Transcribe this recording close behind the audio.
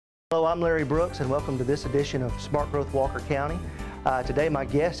Hello, I'm Larry Brooks, and welcome to this edition of Smart Growth Walker County. Today my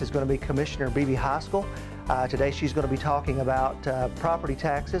guest is going to be Commissioner Bebe Heiskell. Today she's going to be talking about property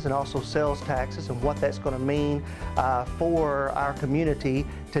taxes and also sales taxes and what that's going to mean for our community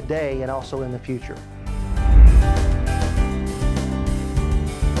today and also in the future.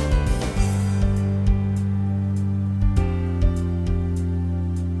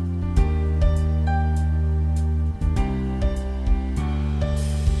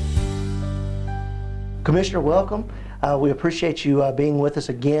 Commissioner, welcome. We appreciate you being with us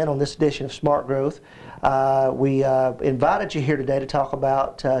again on this edition of Smart Growth. We invited you here today to talk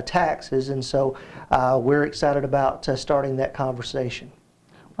about taxes, and so we're excited about starting that conversation.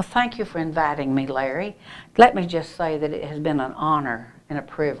 Well, thank you for inviting me, Larry. Let me just say that it has been an honor and a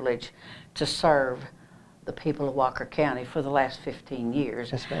privilege to serve the people of Walker County for the last 15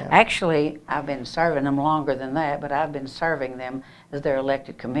 years. Yes, ma'am. Actually, I've been serving them longer than that, but I've been serving them as their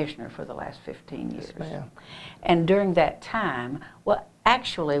elected commissioner for the last 15 years. Yes, ma'am. And during that time, well,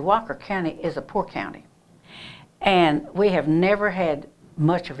 actually, Walker County is a poor county. And we have never had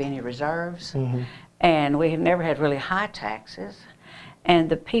much of any reserves, and we have never had really high taxes,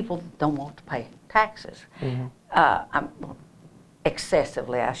 and the people don't want to pay taxes.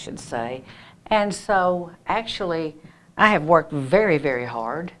 Excessively, I should say. And so, actually, I have worked very, very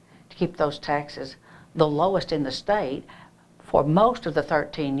hard to keep those taxes the lowest in the state for most of the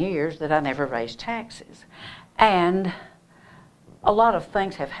 13 years that I never raised taxes. And a lot of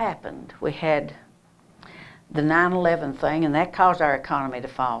things have happened. We had the 9/11 thing, and that caused our economy to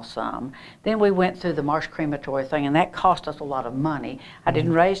fall some. Then we went through the Marsh crematory thing, and that cost us a lot of money. I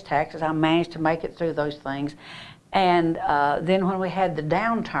didn't raise taxes. I managed to make it through those things. And then when we had the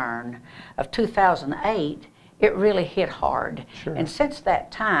downturn of 2008, it really hit hard. Sure. And since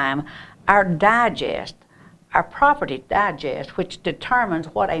that time, our digest, our property digest, which determines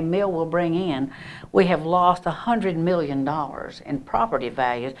what a mill will bring in, we have lost $100 million in property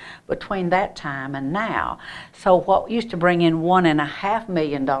values between that time and now. So what used to bring in $1.5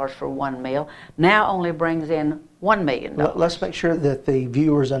 million for one mill now only brings in $1 million. Let's make sure that the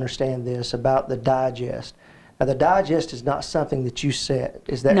viewers understand this about the digest. Now, the digest is not something that you set.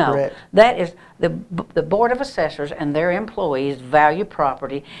 Is that correct? No, that is the Board of Assessors and their employees value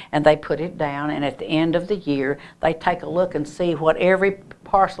property, and they put it down, and at the end of the year, they take a look and see what every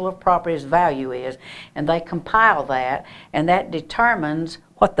parcel of property's value is, and they compile that, and that determines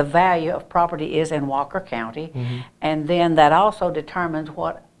what the value of property is in Walker County, and then that also determines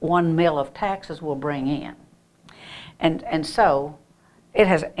what one mill of taxes will bring in. And so, it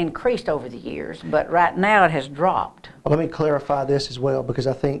has increased over the years, but right now it has dropped. Well, let me clarify this as well, because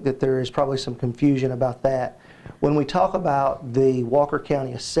I think that there is probably some confusion about that. When we talk about the Walker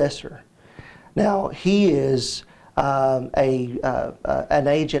County assessor, now he is an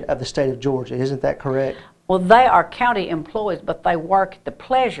agent of the state of Georgia, isn't that correct? Well, they are county employees, but they work at the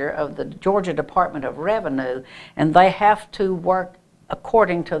pleasure of the Georgia Department of Revenue, and they have to work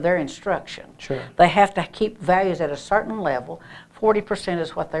according to their instruction. Sure. They have to keep values at a certain level. 40%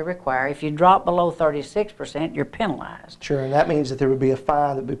 is what they require. If you drop below 36%, you're penalized. Sure, and that means that there would be a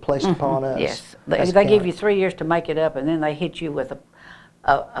fine that would be placed upon us. Yes, they give you 3 years to make it up, and then they hit you with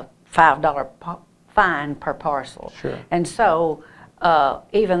a $5 fine per parcel. Sure. And so,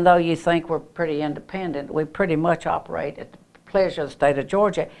 even though you think we're pretty independent, we pretty much operate at the pleasure of the state of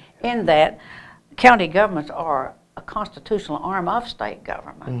Georgia, in that county governments are a constitutional arm of state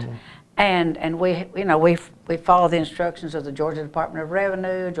government. And we follow the instructions of the Georgia Department of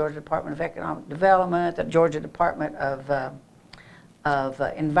Revenue, Georgia Department of Economic Development, the Georgia Department of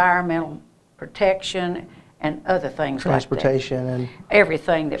Environmental Protection, and other things like that. Transportation and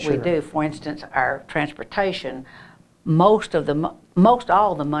everything that Sure. we do. For instance, our transportation, most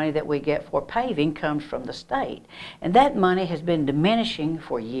all the money that we get for paving comes from the state, and that money has been diminishing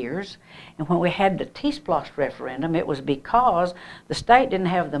for years. And when we had the T-Splosh referendum, it was because the state didn't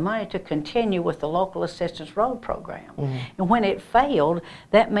have the money to continue with the local assistance road program. And when it failed,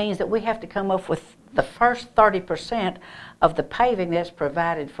 that means that we have to come up with the first 30% of the paving that's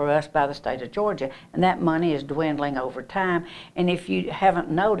provided for us by the state of Georgia, and that money is dwindling over time. And if you haven't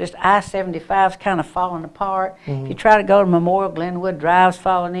noticed, I-75 is kind of falling apart. If you try to go to Memorial, Glenwood Drive's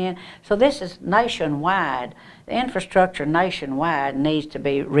falling in. So this is nationwide. The infrastructure nationwide needs to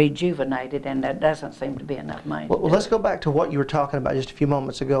be rejuvenated, and there doesn't seem to be enough money. Well, let's go back to what you were talking about just a few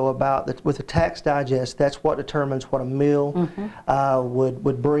moments ago about with the tax digest. That's what determines what a mill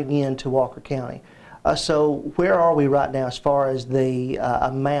would bring into Walker County. So where are we right now as far as the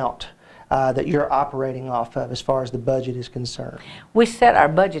amount that you're operating off of as far as the budget is concerned? We set our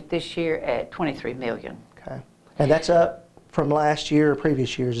budget this year at $23 million. Okay, and that's up from last year or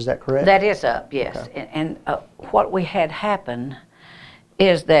previous years, is that correct? That is up, yes. Okay. And what we had happen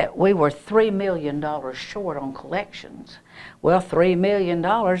is that we were $3 million short on collections. Well, $3 million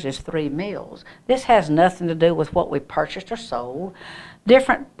is 3 mills. This has nothing to do with what we purchased or sold.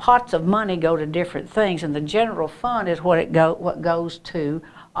 Different pots of money go to different things, and the general fund is what goes to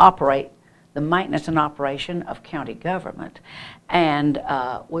operate the maintenance and operation of county government. And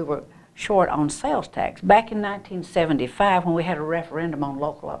we were short on sales tax. Back in 1975, when we had a referendum on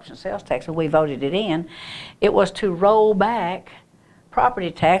local option sales tax and we voted it in, it was to roll back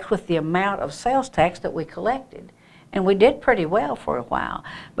property tax with the amount of sales tax that we collected. And we did pretty well for a while.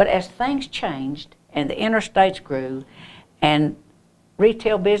 But as things changed and the interstates grew and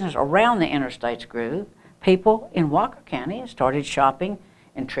retail business around the interstates grew, people in Walker County started shopping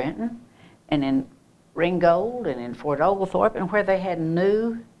in Trenton and in Ringgold and in Fort Oglethorpe, and where they had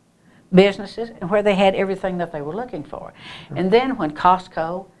new businesses and where they had everything that they were looking for. Sure. And then when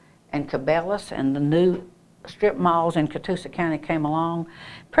Costco and Cabela's and the new strip malls in Catoosa County came along,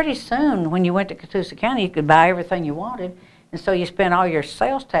 pretty soon when you went to Catoosa County you could buy everything you wanted, and so you spent all your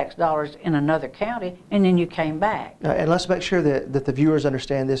sales tax dollars in another county and then you came back. And let's make sure that the viewers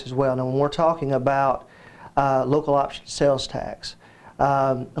understand this as well. Now when we're talking about local option sales tax,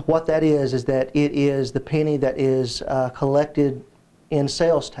 what that is that it is the penny that is collected in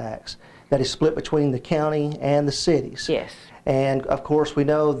sales tax that is split between the county and the cities. Yes. And of course we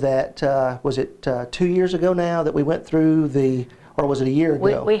know that, was it 2 years ago now that we went through the, or was it a year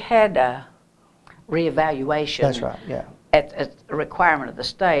ago? We had a reevaluation. That's right, yeah. At the requirement of the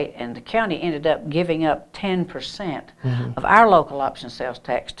state, and the county ended up giving up 10% of our local option sales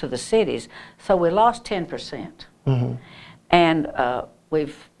tax to the cities, so we lost 10%. And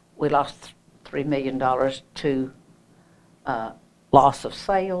we lost $3 million to loss of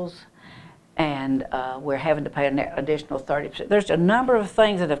sales, and we're having to pay an additional 30%. There's a number of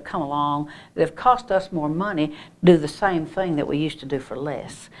things that have come along that have cost us more money to do the same thing that we used to do for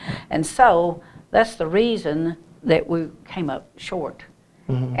less. And so that's the reason that we came up short.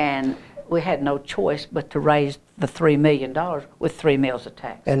 And we had no choice but to raise the $3 million with 3 mills of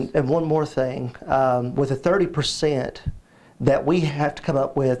tax. And one more thing, with the 30% that we have to come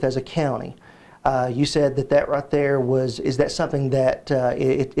up with as a county, you said that right there is that something that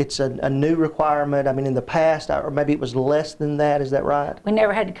it's a new requirement? I mean, in the past, or maybe it was less than that, is that right? We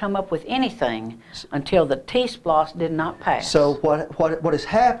never had to come up with anything until the T-SPLOS did not pass. So what has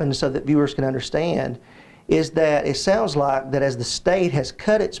happened, so that viewers can understand, is that it sounds like that as the state has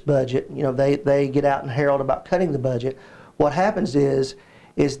cut its budget, you know, they get out and herald about cutting the budget, what happens is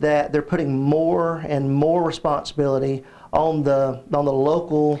that they're putting more and more responsibility on the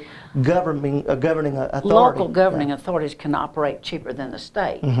local governing authority. Local governing authorities can operate cheaper than the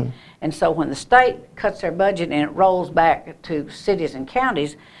state. And so when the state cuts their budget and it rolls back to cities and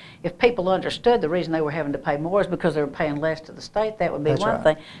counties, if people understood the reason they were having to pay more is because they were paying less to the state, that would be one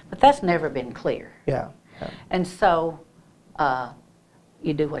thing. But that's never been clear. Yeah. And so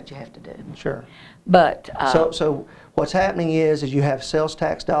you do what you have to do. Sure. But so what's happening is you have sales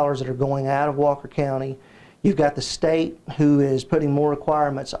tax dollars that are going out of Walker County. You've got the state who is putting more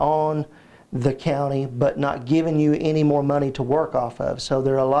requirements on the county but not giving you any more money to work off of. So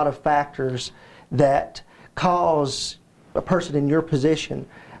there are a lot of factors that cause a person in your position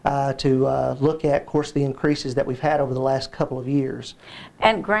to look at, of course, the increases that we've had over the last couple of years.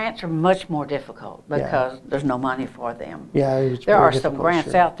 And grants are much more difficult because there's no money for them. Yeah, there are some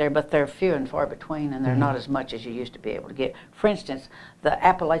grants out there, but they're few and far between, and they're not as much as you used to be able to get. For instance, the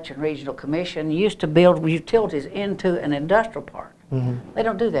Appalachian Regional Commission used to build utilities into an industrial park. They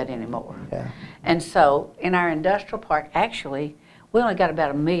don't do that anymore. And so in our industrial park, actually, we only got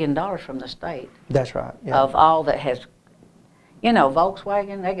about $1 million from the state. That's right. Of all that has, you know,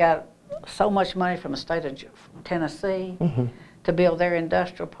 Volkswagen, they got so much money from the state of Tennessee to build their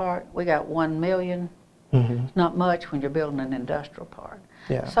industrial park. We got $1 million. It's not much when you're building an industrial park.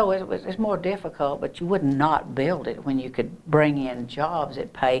 So it's more difficult, but you would not build it when you could bring in jobs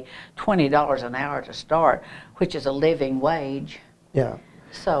that pay $20 an hour to start, which is a living wage.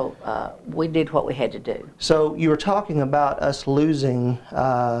 So we did what we had to do. So you were talking about us losing,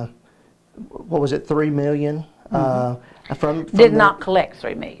 what was it, $3 million? Did not collect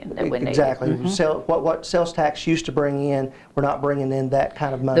 $3 million that we needed. Exactly. What sales tax used to bring in, we're not bringing in that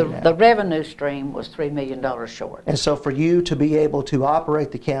kind of money now. The revenue stream was $3 million short. And so for you to be able to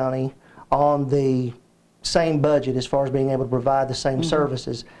operate the county on the same budget as far as being able to provide the same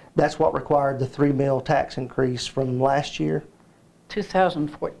services, that's what required the 3 mil tax increase from last year?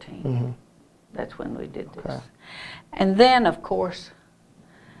 2014. That's when we did this. And then, of course,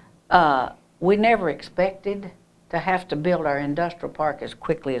 we never expected to have to build our industrial park as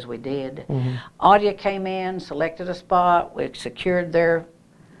quickly as we did. Audia came in, selected a spot, we secured their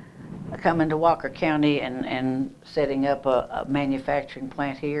coming to Walker County and setting up a manufacturing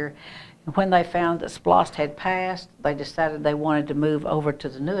plant here. And when they found that SPLOST had passed, they decided they wanted to move over to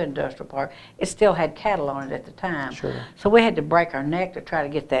the new industrial park. It still had cattle on it at the time. Sure. So we had to break our neck to try to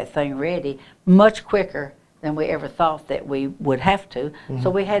get that thing ready much quicker than we ever thought that we would have to. So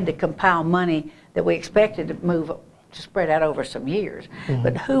we had to compile money that we expected to move to spread out over some years.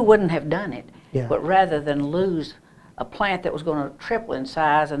 But who wouldn't have done it? Yeah. But rather than lose a plant that was going to triple in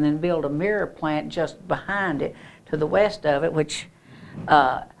size and then build a mirror plant just behind it to the west of it, which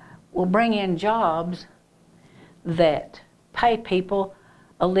will bring in jobs that pay people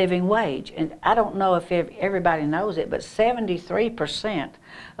a living wage. And I don't know if everybody knows it, but 73%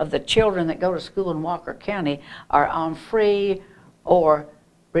 of the children that go to school in Walker County are on free or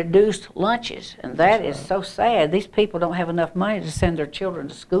reduced lunches, and that is so sad. These people don't have enough money to send their children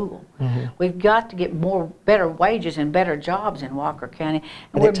to school. We've got to get better wages and better jobs in Walker County,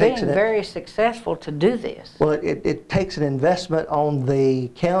 and we're being very successful to do this. Well, it takes an investment on the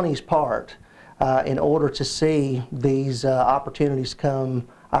county's part in order to see these opportunities come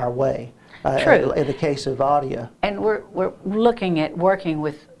our way. True. In the case of Audia. And we're looking at working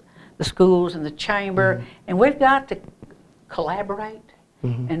with the schools and the chamber, and we've got to collaborate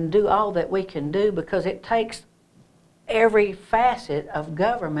and do all that we can do, because it takes every facet of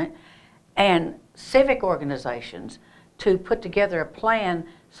government and civic organizations to put together a plan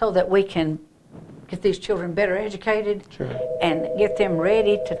so that we can get these children better educated and get them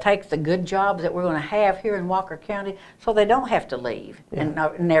ready to take the good jobs that we're going to have here in Walker County so they don't have to leave and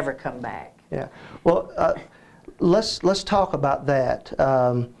never come back. Yeah. Well, let's talk about that.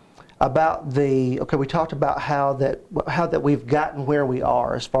 We talked about how that we've gotten where we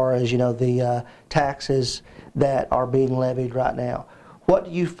are as far as, you know, the taxes that are being levied right now. What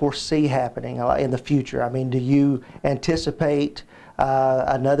do you foresee happening in the future? I mean, do you anticipate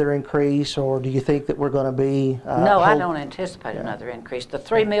another increase, or do you think that we're going to be? No, I don't anticipate another increase. The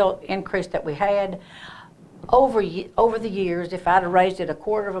 3 mil increase that we had over the years, if I'd have raised it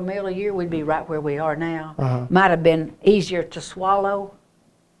 $0.25 mil a year, we'd be right where we are now. Might have been easier to swallow,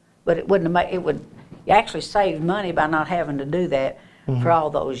 but it wouldn't have it would actually save money by not having to do that for all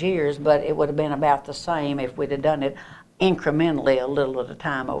those years, but it would have been about the same if we'd have done it incrementally a little at a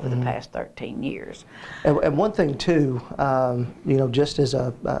time over the past 13 years. And one thing too, you know, just as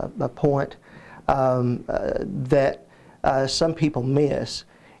a point that some people miss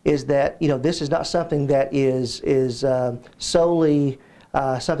is that, you know, this is not something that is solely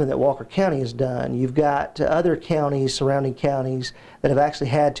something that Walker County has done. You've got other counties, surrounding counties, that have actually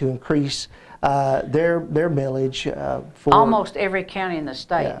had to increase their millage. For almost every county in the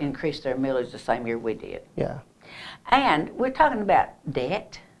state increased their millage the same year we did. Yeah. And we're talking about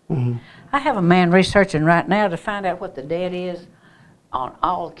debt. I have a man researching right now to find out what the debt is on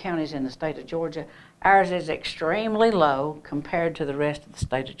all counties in the state of Georgia. Ours is extremely low compared to the rest of the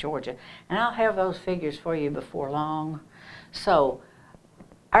state of Georgia. And I'll have those figures for you before long. So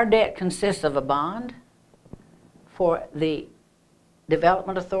our debt consists of a bond for the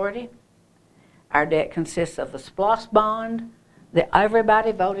Development Authority. Our debt consists of the SPLOST bond that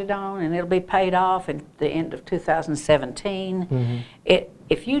everybody voted on, and it'll be paid off at the end of 2017.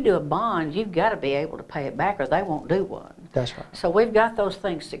 If you do a bond, you've got to be able to pay it back, or they won't do one. That's right. So we've got those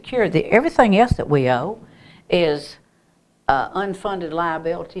things secured. Everything else that we owe is unfunded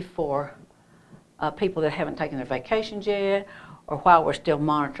liability for people that haven't taken their vacations yet, or while we're still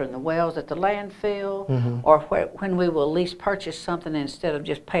monitoring the wells at the landfill, or when we will lease purchase something instead of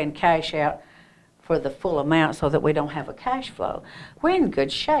just paying cash out for the full amount so that we don't have a cash flow. We're in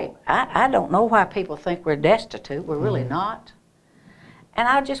good shape. I don't know why people think we're destitute. We're really not. And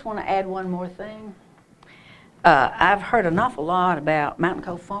I just want to add one more thing. I've heard an awful lot about Mountain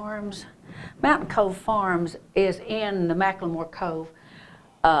Cove Farms. Mountain Cove Farms is in the Macklemore Cove.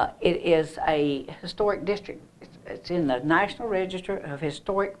 It is a historic district. It's in the National Register of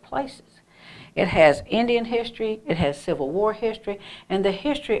Historic Places. It has Indian history, it has Civil War history, and the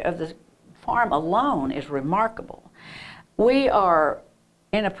history of the farm alone is remarkable. We are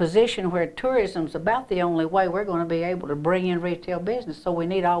in a position where tourism's about the only way we're going to be able to bring in retail business, so we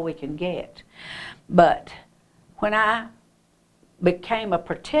need all we can get. But when I became a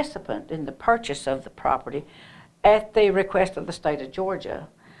participant in the purchase of the property at the request of the state of Georgia,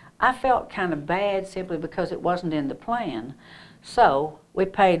 I felt kind of bad simply because it wasn't in the plan. So we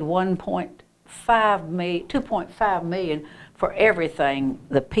paid $2.5 million for everything,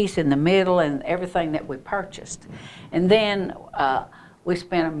 the piece in the middle and everything that we purchased. And then we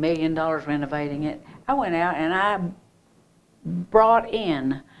spent $1 million renovating it. I went out and I brought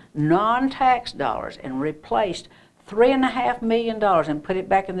in non-tax dollars and replaced $3.5 million and put it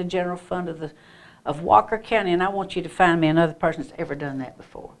back in the general fund of Walker County, and I want you to find me another person that's ever done that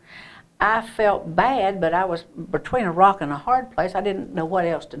before. I felt bad, but I was between a rock and a hard place. I didn't know what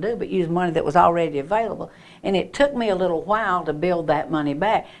else to do but use money that was already available. And it took me a little while to build that money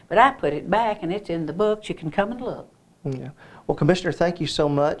back, but I put it back and it's in the books. You can come and look. Yeah. Well, Commissioner, thank you so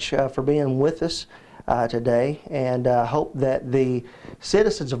much for being with us today, and hope that the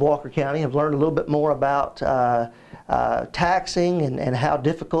citizens of Walker County have learned a little bit more about taxing and how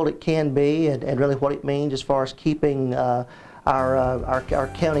difficult it can be, and really what it means as far as keeping our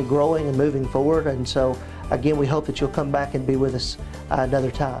county growing and moving forward. And so again, we hope that you'll come back and be with us another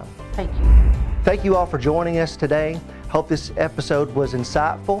time. Thank you. Thank you all for joining us today. Hope this episode was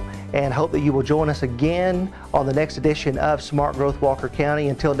insightful, and hope that you will join us again on the next edition of Smart Growth Walker County.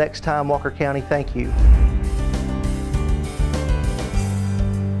 Until next time, Walker County, thank you.